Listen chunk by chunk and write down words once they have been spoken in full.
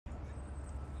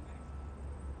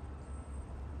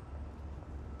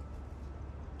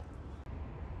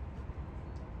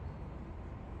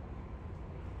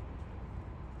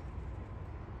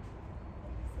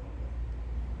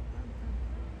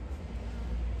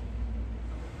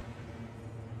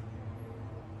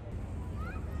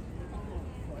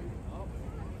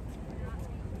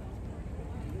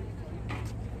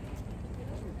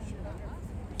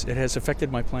It has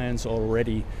affected my plans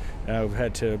already. I've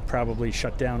had to probably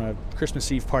shut down a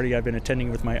Christmas Eve party I've been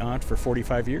attending with my aunt for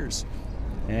 45 years.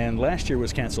 And last year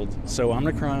was canceled. So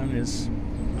Omicron is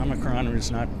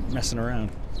not messing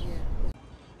around.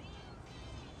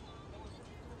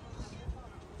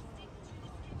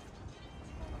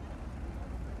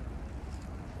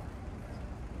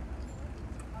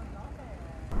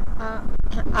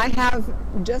 I have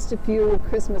just a few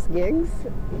Christmas gigs,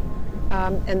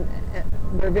 and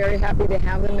we're very happy to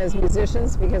have them as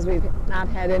musicians because we've not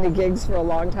had any gigs for a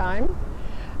long time.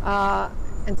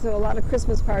 And so a lot of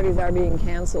Christmas parties are being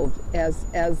canceled as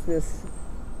this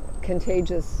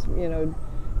contagious,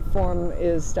 form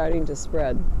is starting to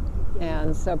spread.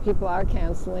 And so people are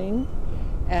canceling,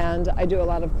 and I do a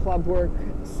lot of club work,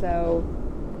 so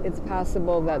it's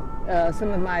possible that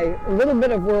some of my little bit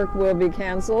of work will be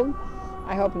canceled.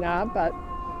 I hope not, but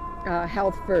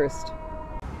health first.